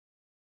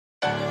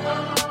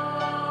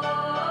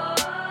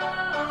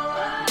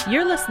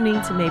You're listening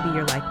to Maybe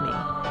You're Like Me,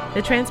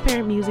 the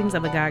transparent musings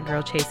of a God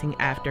girl chasing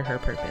after her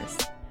purpose.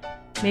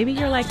 Maybe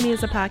You're Like Me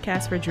is a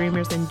podcast for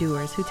dreamers and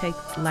doers who take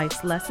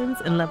life's lessons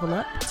and level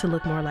up to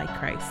look more like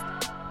Christ.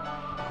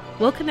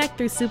 We'll connect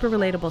through super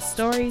relatable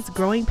stories,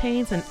 growing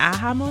pains, and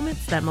aha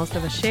moments that most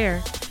of us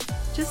share,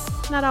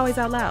 just not always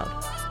out loud.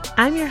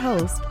 I'm your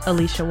host,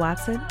 Alicia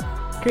Watson,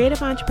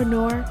 creative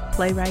entrepreneur,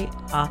 playwright,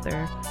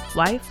 author,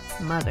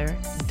 wife, mother,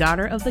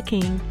 daughter of the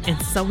King,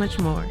 and so much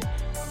more.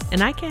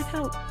 And I can't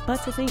help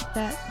but to think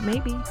that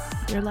maybe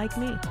you're like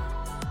me.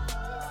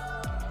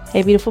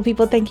 Hey, beautiful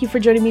people. Thank you for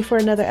joining me for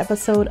another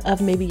episode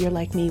of Maybe You're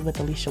Like Me with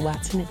Alicia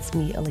Watson. It's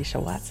me, Alicia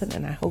Watson,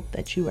 and I hope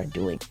that you are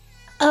doing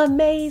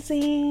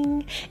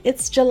amazing.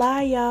 It's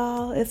July,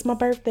 y'all. It's my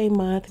birthday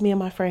month. Me and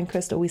my friend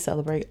Crystal, we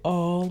celebrate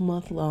all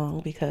month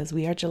long because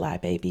we are July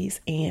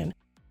babies, and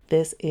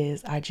this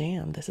is our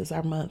jam. This is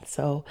our month.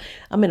 So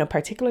I'm in a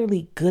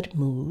particularly good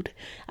mood.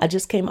 I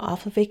just came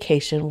off a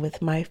vacation with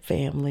my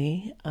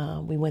family.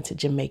 We went to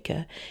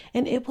Jamaica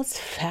and it was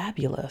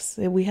fabulous.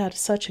 We had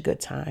such a good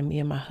time, me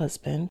and my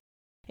husband,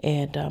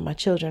 and my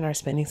children are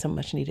spending some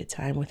much needed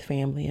time with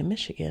family in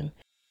Michigan.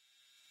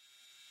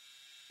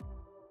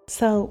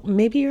 So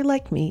maybe you're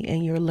like me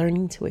and you're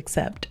learning to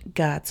accept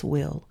God's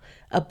will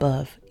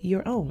above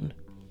your own.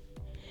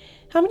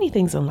 How many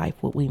things in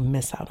life would we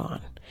miss out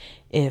on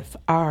if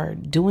our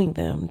doing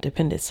them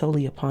depended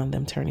solely upon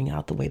them turning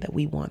out the way that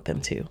we want them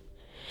to?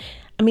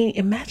 I mean,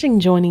 imagine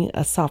joining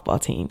a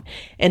softball team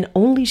and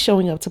only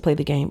showing up to play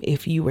the game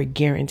if you were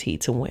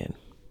guaranteed to win.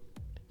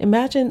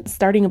 Imagine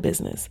starting a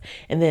business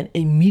and then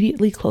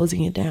immediately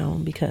closing it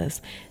down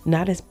because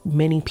not as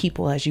many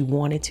people as you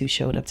wanted to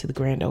showed up to the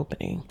grand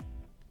opening.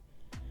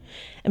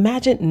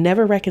 Imagine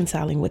never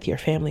reconciling with your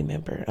family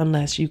member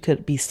unless you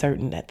could be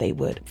certain that they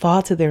would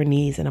fall to their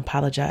knees and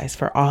apologize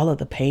for all of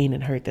the pain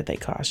and hurt that they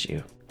caused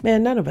you.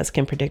 Man, none of us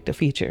can predict the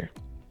future.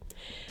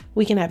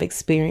 We can have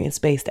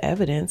experience-based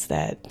evidence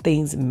that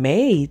things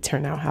may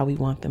turn out how we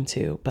want them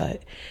to,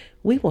 but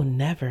we will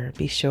never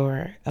be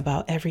sure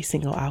about every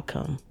single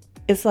outcome.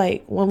 It's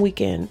like one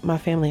weekend, my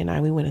family and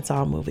I, we went and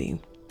saw a movie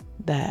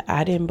that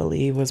I didn't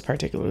believe was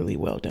particularly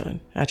well done.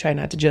 I try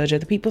not to judge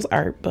other people's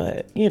art,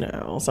 but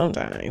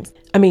sometimes.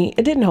 I mean,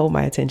 it didn't hold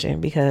my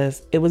attention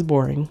because it was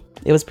boring.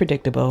 It was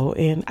predictable,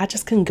 and I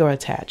just couldn't grow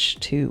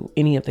attached to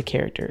any of the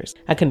characters.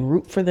 I couldn't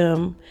root for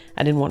them.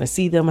 I didn't want to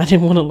see them. I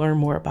didn't want to learn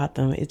more about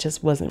them. It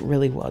just wasn't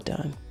really well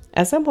done.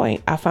 At some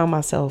point, I found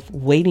myself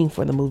waiting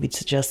for the movie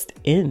to just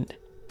end,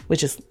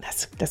 which is,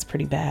 that's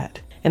pretty bad.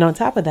 And on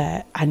top of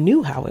that, I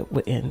knew how it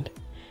would end.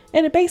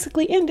 And it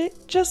basically ended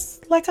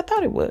just like I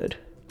thought it would.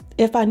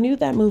 If I knew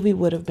that movie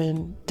would have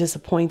been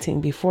disappointing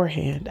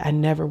beforehand, I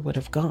never would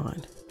have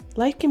gone.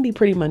 Life can be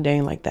pretty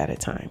mundane like that at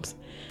times,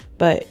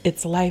 but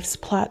it's life's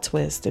plot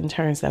twists and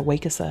turns that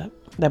wake us up,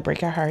 that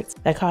break our hearts,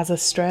 that cause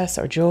us stress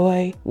or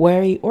joy,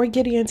 worry, or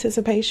giddy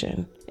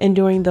anticipation. And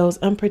during those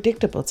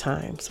unpredictable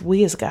times,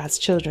 we as God's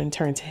children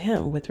turn to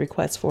Him with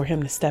requests for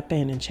Him to step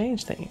in and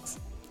change things.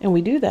 And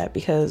we do that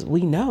because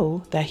we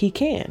know that He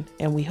can,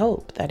 and we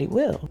hope that He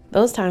will.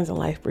 Those times in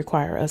life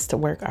require us to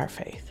work our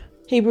faith.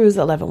 Hebrews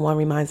 11:1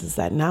 reminds us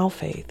that now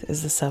faith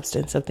is the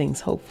substance of things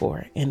hoped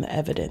for and the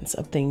evidence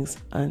of things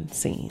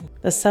unseen.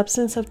 The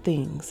substance of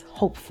things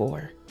hoped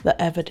for,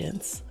 the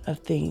evidence of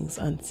things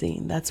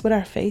unseen. That's what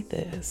our faith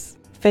is.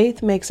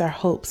 Faith makes our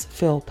hopes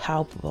feel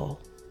palpable.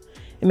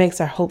 It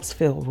makes our hopes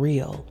feel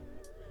real.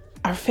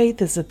 Our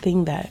faith is the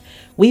thing that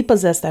we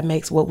possess that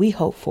makes what we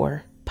hope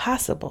for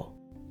possible.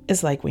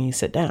 It's like when you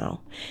sit down.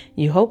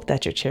 You hope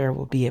that your chair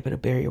will be able to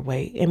bear your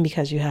weight, and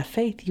because you have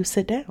faith, you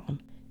sit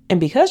down. And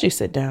because you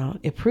sit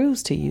down, it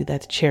proves to you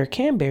that the chair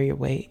can bear your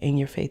weight and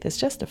your faith is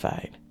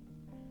justified.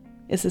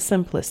 It's a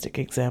simplistic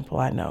example,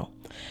 I know,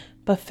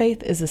 but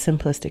faith is a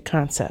simplistic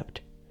concept.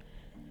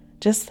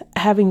 Just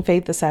having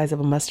faith the size of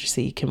a mustard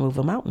seed can move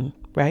a mountain,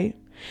 right?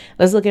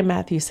 Let's look at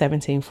Matthew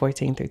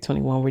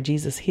 17:14-21, where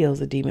Jesus heals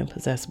a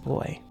demon-possessed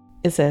boy.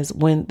 It says,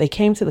 when they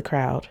came to the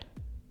crowd,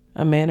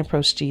 a man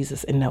approached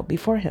Jesus and knelt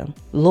before him.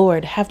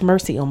 "Lord, have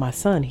mercy on my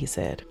son," he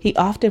said. "He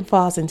often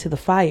falls into the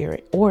fire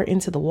or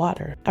into the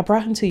water. I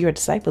brought him to your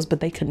disciples,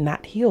 but they could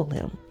not heal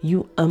him."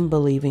 "You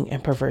unbelieving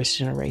and perverse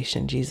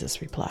generation,"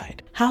 Jesus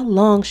replied. "How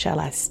long shall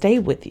I stay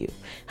with you?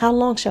 How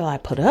long shall I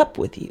put up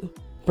with you?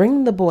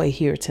 Bring the boy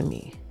here to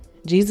me."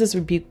 Jesus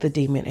rebuked the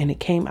demon, and it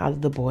came out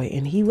of the boy,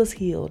 and he was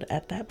healed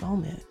at that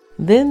moment.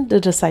 Then the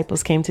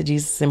disciples came to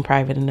Jesus in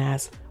private and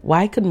asked,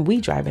 "Why couldn't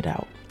we drive it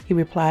out?" He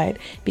replied,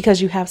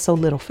 "Because you have so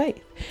little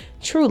faith.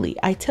 Truly,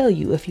 I tell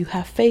you, if you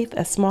have faith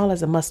as small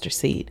as a mustard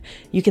seed,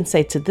 you can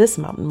say to this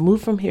mountain,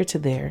 'Move from here to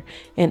there,'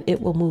 and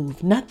it will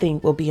move. Nothing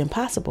will be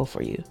impossible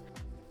for you."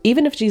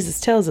 Even if Jesus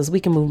tells us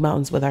we can move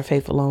mountains with our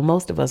faith alone,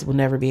 most of us will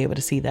never be able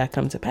to see that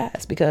come to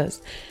pass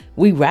because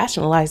we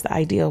rationalize the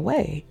idea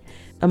away.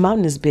 A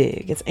mountain is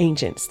big, it's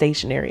ancient,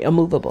 stationary,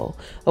 immovable,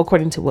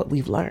 according to what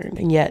we've learned.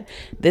 And yet,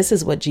 this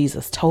is what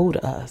Jesus told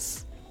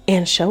us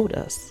and showed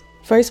us.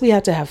 First, we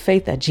have to have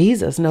faith that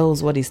Jesus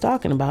knows what He's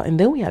talking about, and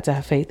then we have to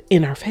have faith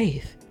in our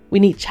faith. We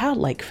need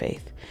childlike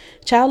faith.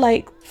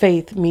 Childlike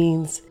faith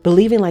means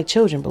believing like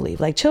children believe.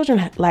 Like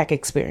children lack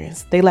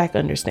experience. They lack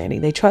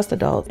understanding. They trust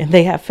adults and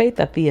they have faith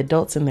that the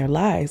adults in their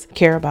lives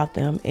care about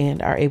them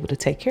and are able to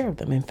take care of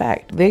them. In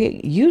fact,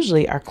 they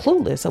usually are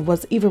clueless of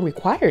what's even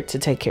required to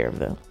take care of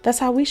them. That's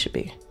how we should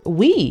be.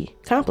 We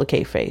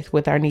complicate faith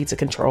with our need to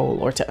control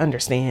or to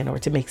understand or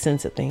to make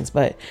sense of things.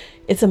 But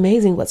it's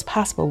amazing what's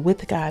possible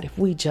with God if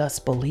we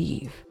just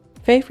believe.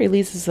 Faith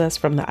releases us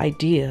from the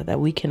idea that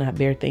we cannot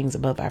bear things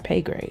above our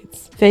pay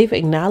grades. Faith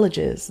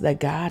acknowledges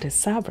that God is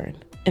sovereign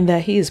and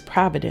that He is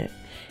provident.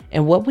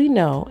 And what we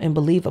know and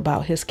believe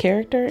about His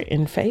character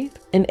in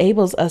faith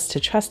enables us to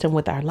trust Him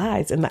with our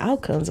lives and the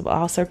outcomes of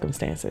all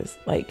circumstances.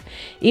 Like,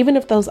 even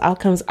if those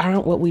outcomes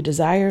aren't what we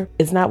desire,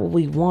 it's not what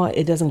we want,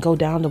 it doesn't go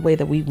down the way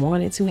that we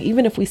want it to.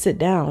 Even if we sit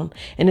down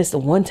and it's the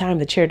one time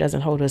the chair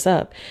doesn't hold us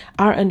up,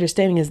 our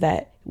understanding is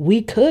that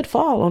we could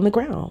fall on the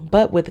ground,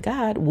 but with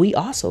God, we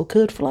also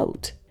could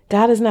float.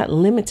 God is not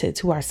limited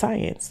to our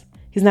science.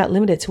 He's not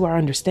limited to our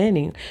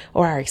understanding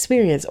or our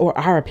experience or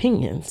our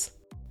opinions.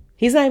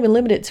 He's not even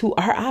limited to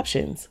our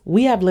options.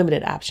 We have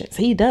limited options.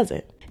 He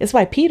doesn't. It's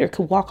why Peter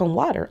could walk on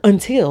water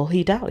until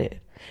he doubted,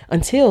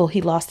 until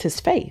he lost his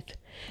faith.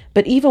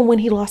 But even when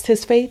he lost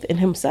his faith in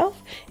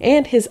himself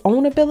and his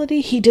own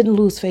ability, he didn't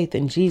lose faith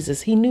in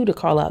Jesus. He knew to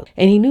call out,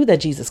 and he knew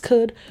that Jesus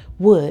could,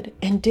 would,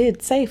 and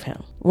did save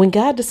him. When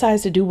God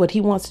decides to do what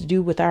He wants to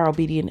do with our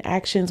obedient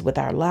actions, with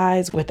our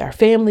lives, with our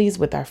families,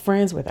 with our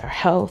friends, with our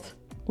health,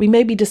 we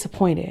may be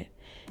disappointed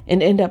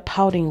and end up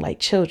pouting like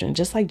children,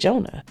 just like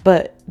Jonah.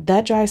 But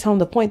that drives home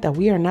the point that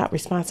we are not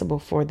responsible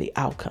for the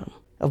outcome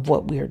of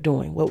what we are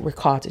doing, what we're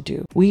called to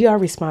do. We are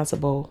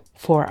responsible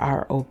for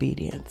our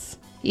obedience.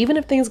 Even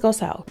if things go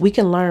south, we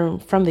can learn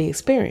from the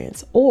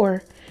experience,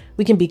 or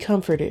we can be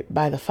comforted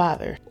by the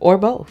Father, or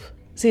both.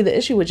 See, the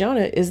issue with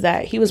Jonah is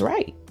that he was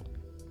right.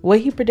 What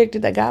he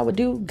predicted that God would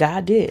do,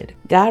 God did.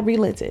 God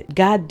relented.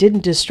 God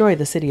didn't destroy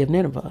the city of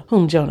Nineveh,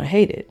 whom Jonah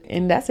hated.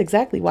 And that's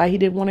exactly why he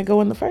didn't want to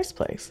go in the first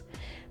place.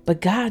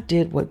 But God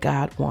did what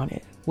God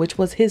wanted, which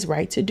was His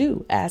right to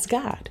do as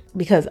God.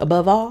 Because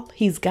above all,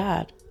 He's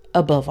God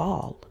above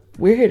all.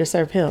 We're here to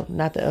serve Him,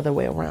 not the other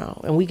way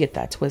around. And we get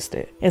that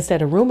twisted.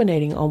 Instead of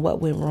ruminating on what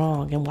went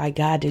wrong and why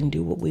God didn't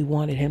do what we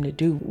wanted Him to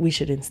do, we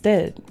should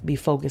instead be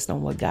focused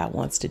on what God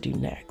wants to do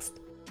next.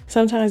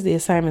 Sometimes the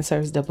assignment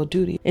serves double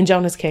duty. In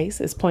Jonah's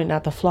case, it's pointing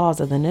out the flaws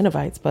of the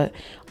Ninevites, but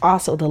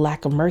also the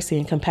lack of mercy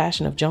and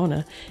compassion of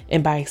Jonah,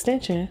 and by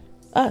extension,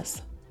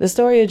 us. The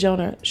story of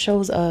Jonah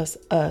shows us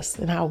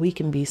and how we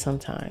can be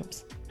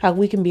sometimes, how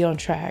we can be on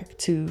track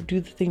to do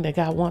the thing that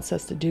God wants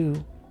us to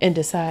do and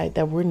decide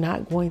that we're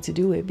not going to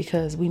do it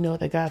because we know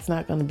that God's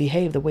not going to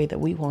behave the way that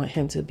we want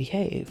Him to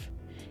behave.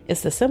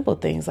 It's the simple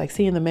things like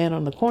seeing the man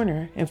on the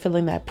corner and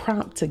feeling that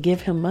prompt to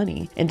give him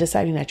money and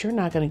deciding that you're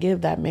not going to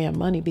give that man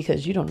money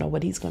because you don't know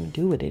what he's going to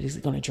do with it. Is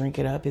he going to drink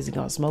it up? Is he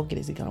going to smoke it?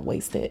 Is he going to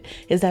waste it?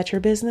 Is that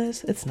your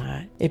business? It's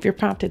not. If you're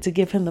prompted to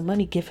give him the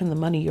money, give him the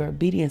money. Your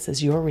obedience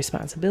is your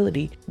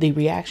responsibility. The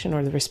reaction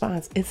or the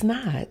response, it's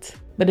not.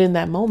 But in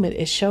that moment,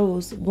 it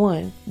shows,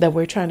 one, that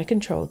we're trying to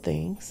control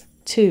things.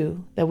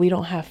 Two, that we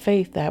don't have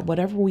faith that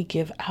whatever we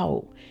give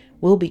out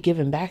will be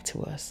given back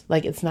to us.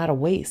 Like, it's not a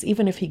waste.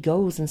 Even if he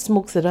goes and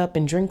smokes it up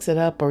and drinks it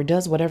up or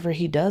does whatever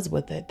he does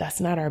with it, that's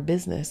not our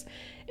business.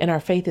 And our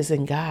faith is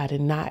in God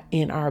and not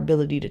in our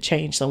ability to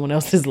change someone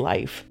else's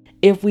life.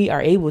 If we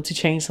are able to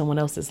change someone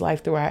else's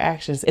life through our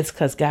actions, it's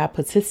because God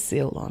puts His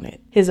seal on it,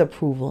 His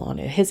approval on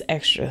it, His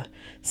extra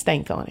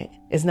stank on it.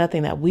 It's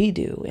nothing that we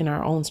do in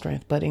our own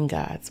strength, but in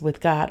God's. With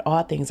God,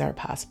 all things are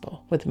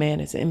possible. With man,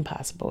 it's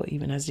impossible,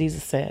 even as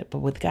Jesus said. But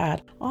with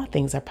God, all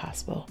things are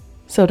possible.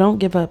 So don't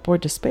give up or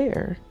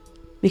despair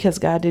because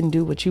God didn't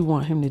do what you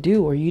want Him to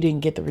do, or you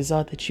didn't get the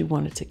result that you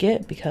wanted to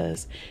get,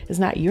 because it's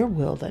not your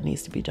will that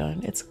needs to be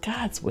done. It's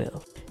God's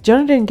will.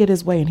 Jonah didn't get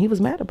his way and he was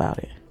mad about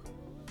it.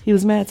 He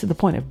was mad to the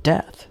point of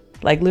death.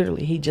 Like,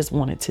 literally, he just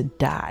wanted to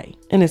die.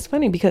 And it's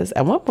funny because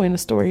at one point in the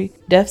story,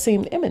 death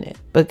seemed imminent,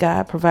 but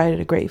God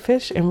provided a great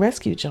fish and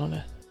rescued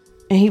Jonah.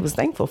 And he was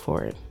thankful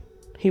for it.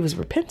 He was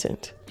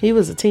repentant. He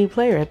was a team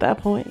player at that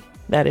point.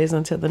 That is,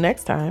 until the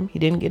next time he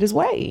didn't get his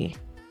way.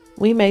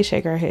 We may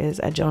shake our heads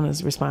at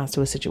Jonah's response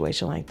to a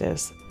situation like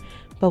this,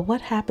 but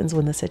what happens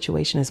when the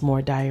situation is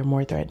more dire,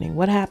 more threatening?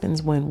 What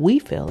happens when we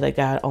feel that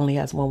God only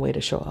has one way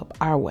to show up,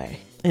 our way,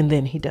 and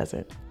then He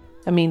doesn't?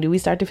 I mean, do we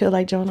start to feel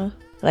like Jonah?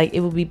 Like,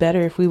 it would be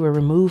better if we were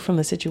removed from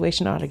the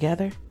situation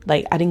altogether?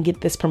 Like, I didn't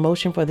get this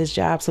promotion for this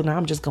job, so now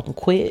I'm just going to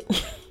quit.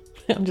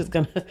 I'm just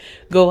going to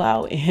go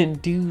out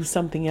and do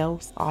something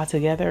else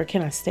altogether. Or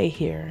can I stay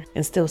here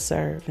and still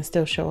serve and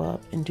still show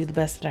up and do the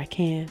best that I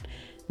can,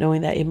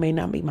 knowing that it may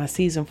not be my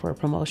season for a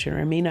promotion, or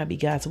it may not be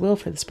God's will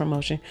for this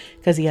promotion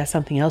because He has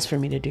something else for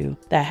me to do,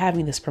 that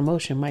having this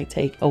promotion might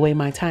take away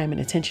my time and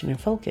attention and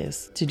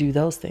focus to do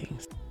those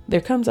things.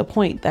 There comes a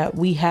point that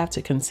we have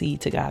to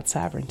concede to God's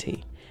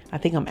sovereignty. I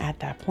think I'm at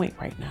that point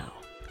right now.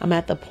 I'm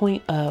at the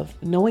point of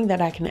knowing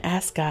that I can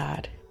ask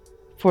God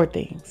for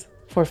things,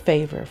 for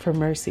favor, for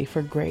mercy,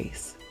 for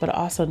grace, but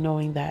also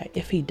knowing that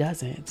if He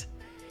doesn't,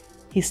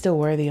 He's still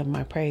worthy of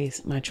my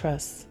praise, my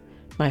trust,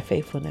 my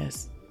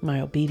faithfulness, my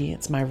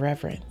obedience, my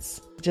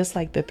reverence. Just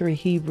like the 3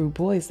 Hebrew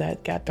boys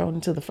that got thrown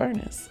into the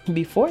furnace.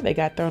 Before they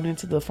got thrown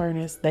into the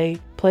furnace, they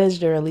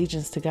pledged their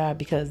allegiance to God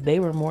because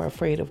they were more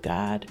afraid of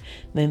God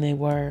than they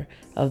were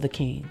of the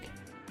king.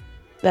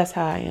 That's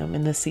how I am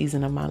in this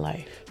season of my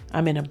life.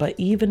 I'm in a but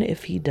even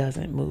if he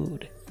doesn't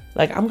mood.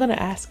 Like, I'm going to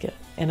ask him,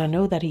 and I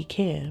know that he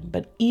can,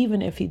 but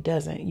even if he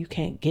doesn't, you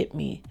can't get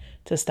me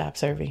to stop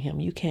serving him.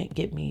 You can't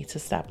get me to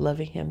stop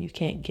loving him. You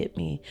can't get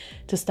me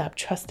to stop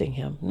trusting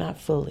him, not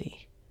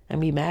fully,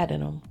 and be mad at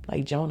him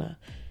like Jonah.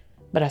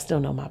 But I still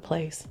know my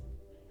place.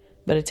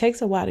 But it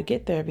takes a while to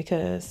get there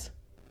because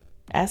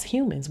as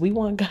humans, we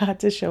want God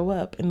to show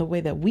up in the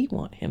way that we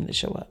want him to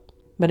show up.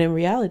 But in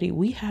reality,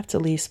 we have to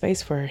leave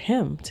space for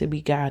him to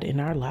be God in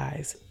our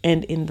lives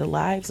and in the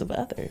lives of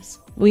others.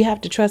 We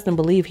have to trust and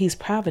believe he's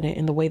provident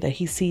in the way that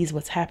he sees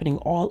what's happening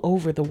all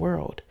over the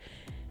world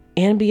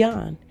and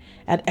beyond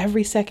at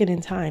every second in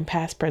time,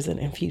 past,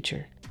 present, and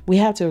future. We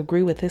have to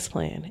agree with his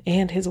plan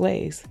and his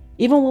ways.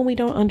 Even when we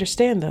don't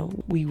understand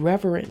them, we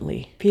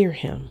reverently fear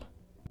him.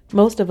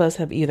 Most of us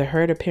have either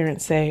heard a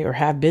parent say or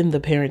have been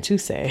the parent to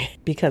say,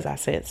 because I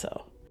said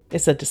so.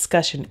 It's a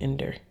discussion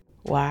ender.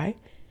 Why?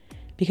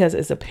 Because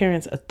it's a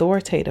parent's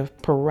authoritative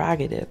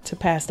prerogative to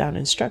pass down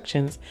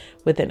instructions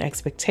with an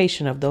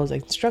expectation of those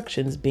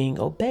instructions being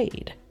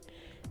obeyed.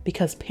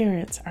 Because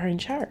parents are in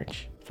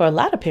charge. For a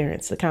lot of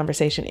parents, the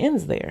conversation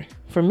ends there.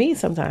 For me,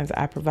 sometimes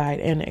I provide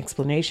an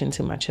explanation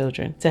to my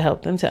children to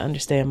help them to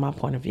understand my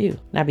point of view.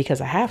 Not because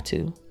I have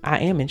to, I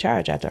am in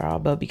charge after all,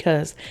 but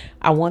because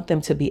I want them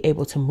to be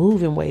able to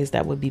move in ways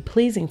that would be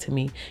pleasing to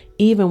me,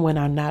 even when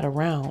I'm not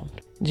around.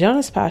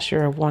 Jonah's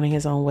posture of wanting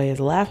his own way is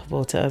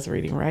laughable to us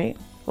reading, right?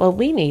 What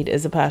we need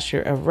is a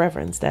posture of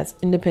reverence that's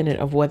independent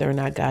of whether or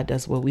not God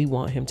does what we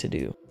want him to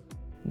do.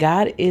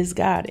 God is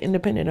God,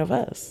 independent of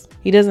us.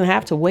 He doesn't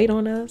have to wait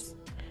on us.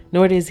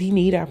 Nor does he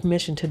need our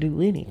permission to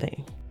do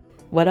anything.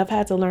 What I've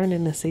had to learn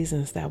in this season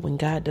is that when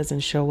God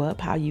doesn't show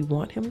up how you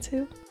want him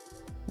to,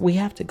 we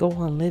have to go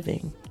on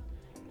living,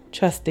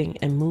 trusting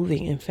and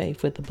moving in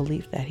faith with the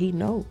belief that he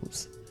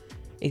knows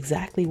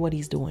exactly what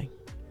he's doing.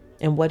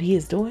 And what he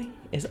is doing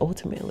is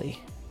ultimately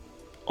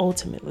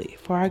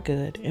for our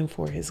good and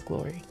for his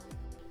glory.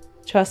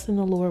 Trust in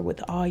the Lord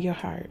with all your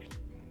heart.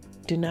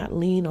 Do not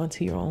lean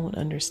onto your own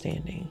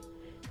understanding.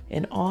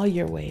 In all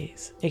your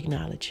ways,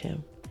 acknowledge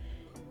him.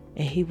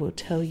 And he will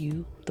tell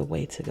you the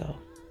way to go.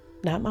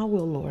 Not my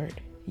will,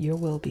 Lord, your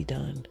will be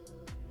done.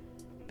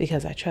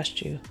 Because I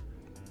trust you.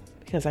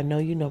 Because I know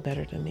you know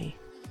better than me.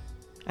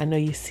 I know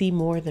you see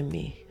more than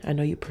me. I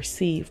know you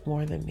perceive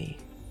more than me.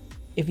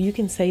 If you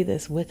can say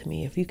this with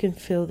me, if you can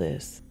feel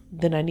this,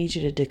 then I need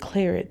you to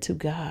declare it to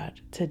God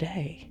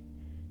today.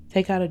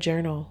 Take out a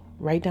journal,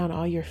 write down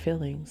all your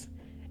feelings,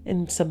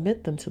 and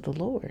submit them to the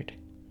Lord.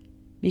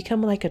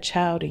 Become like a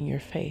child in your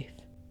faith,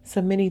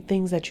 submitting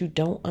things that you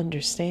don't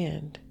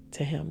understand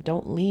to him.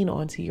 Don't lean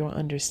onto your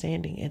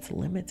understanding. It's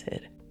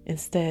limited.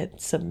 Instead,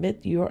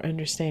 submit your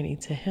understanding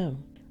to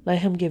him. Let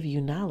him give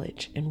you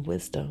knowledge and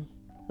wisdom.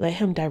 Let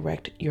him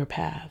direct your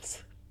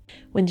paths.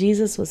 When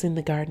Jesus was in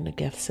the Garden of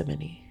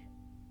Gethsemane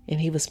and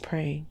he was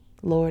praying,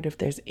 Lord, if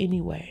there's any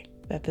way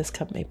that this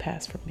cup may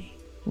pass from me,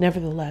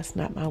 nevertheless,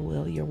 not my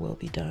will, your will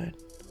be done.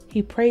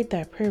 He prayed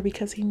that prayer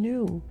because he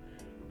knew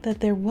that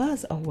there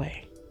was a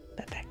way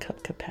that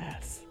cup could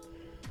pass.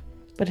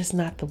 But it's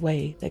not the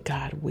way that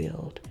God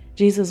willed.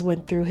 Jesus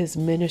went through his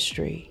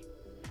ministry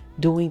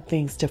doing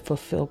things to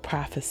fulfill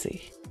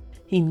prophecy.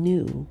 He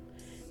knew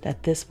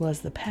that this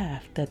was the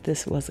path, that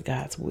this was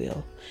God's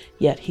will.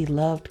 Yet he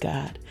loved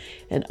God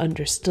and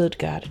understood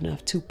God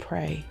enough to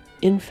pray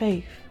in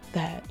faith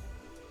that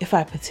if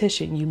I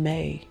petition, you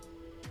may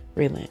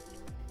relent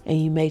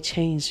and you may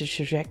change the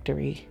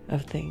trajectory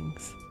of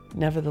things.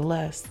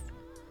 Nevertheless,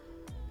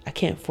 I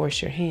can't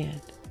force your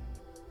hand,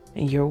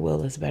 and your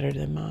will is better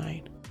than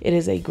mine. It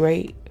is a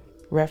great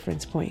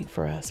reference point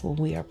for us when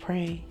we are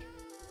praying.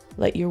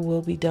 Let your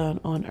will be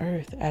done on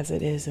earth as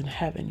it is in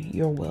heaven.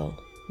 Your will,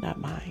 not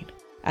mine.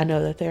 I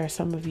know that there are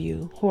some of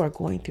you who are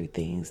going through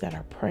things that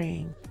are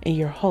praying, and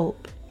your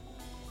hope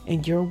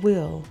and your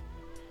will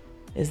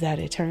is that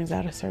it turns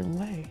out a certain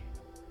way.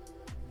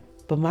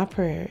 But my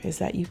prayer is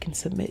that you can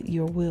submit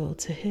your will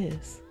to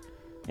his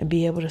and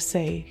be able to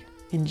say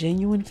in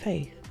genuine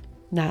faith,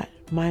 not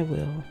my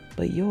will,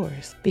 but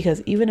yours.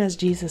 Because even as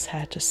Jesus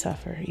had to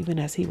suffer, even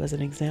as he was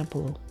an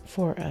example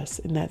for us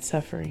in that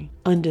suffering,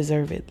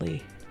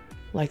 undeservedly,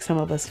 like some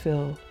of us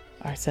feel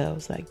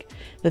ourselves, like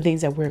the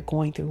things that we're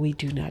going through, we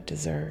do not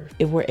deserve.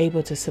 If we're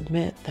able to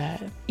submit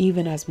that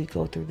even as we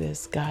go through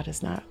this, God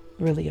is not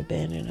really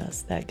abandoning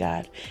us, that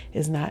God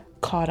is not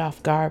caught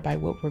off guard by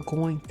what we're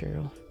going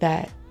through,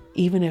 that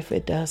even if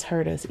it does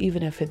hurt us,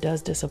 even if it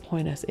does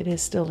disappoint us, it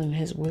is still in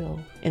his will,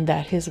 and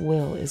that his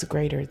will is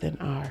greater than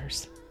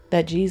ours.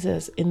 That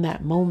Jesus in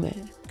that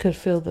moment could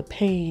feel the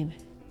pain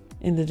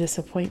and the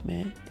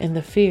disappointment and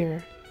the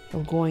fear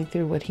of going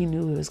through what he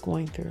knew he was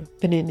going through.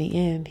 But in the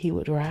end, he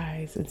would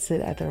rise and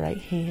sit at the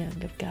right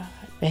hand of God.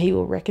 That he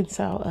will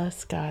reconcile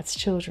us, God's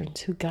children,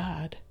 to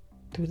God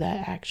through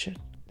that action.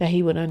 that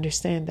he would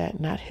understand that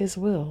not his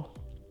will,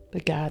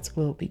 but God's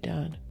will be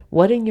done.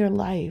 What in your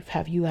life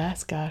have you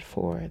asked God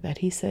for that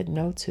he said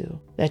no to,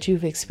 that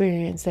you've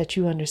experienced, that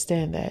you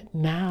understand that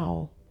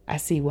now I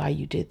see why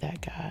you did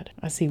that, God.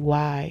 I see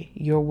why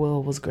your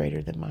will was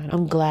greater than mine.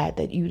 I'm glad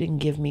that you didn't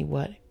give me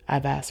what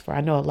I've asked for. I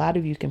know a lot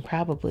of you can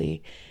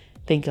probably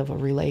think of a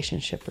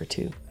relationship or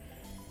two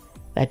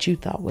that you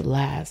thought would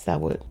last, that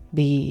would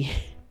be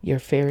your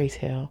fairy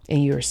tale.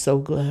 And you're so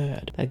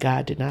glad that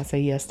God did not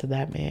say yes to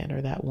that man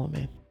or that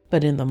woman.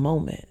 But in the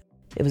moment,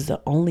 it was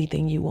the only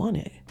thing you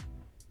wanted.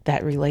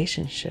 That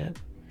relationship,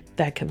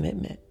 that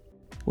commitment.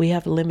 We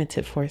have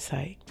limited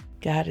foresight.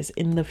 God is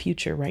in the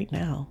future right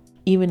now.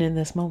 Even in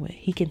this moment,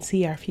 he can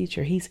see our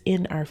future. He's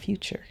in our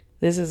future.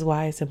 This is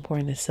why it's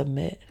important to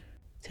submit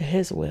to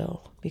his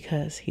will,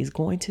 because he's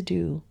going to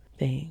do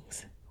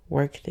things,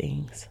 work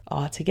things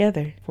all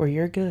together for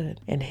your good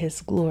and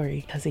his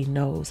glory, because he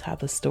knows how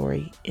the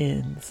story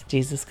ends.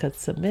 Jesus could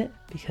submit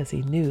because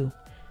he knew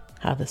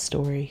how the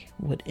story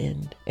would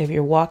end. If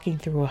you're walking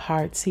through a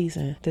hard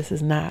season, this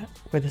is not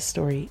where the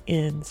story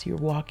ends. You're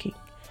walking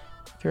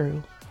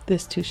through.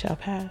 This too shall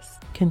pass.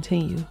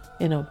 Continue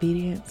in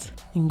obedience,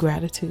 in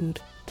gratitude,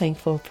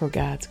 thankful for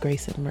God's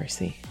grace and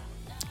mercy.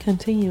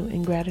 Continue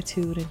in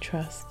gratitude and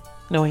trust,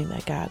 knowing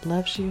that God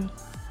loves you,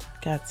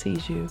 God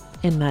sees you,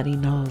 and that he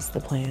knows the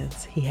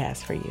plans he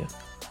has for you.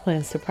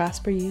 Plans to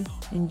prosper you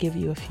and give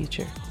you a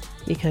future,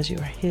 because you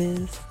are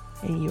his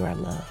and you are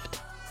loved.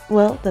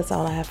 Well, that's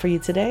all I have for you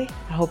today.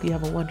 I hope you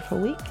have a wonderful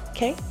week.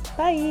 Okay,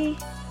 bye.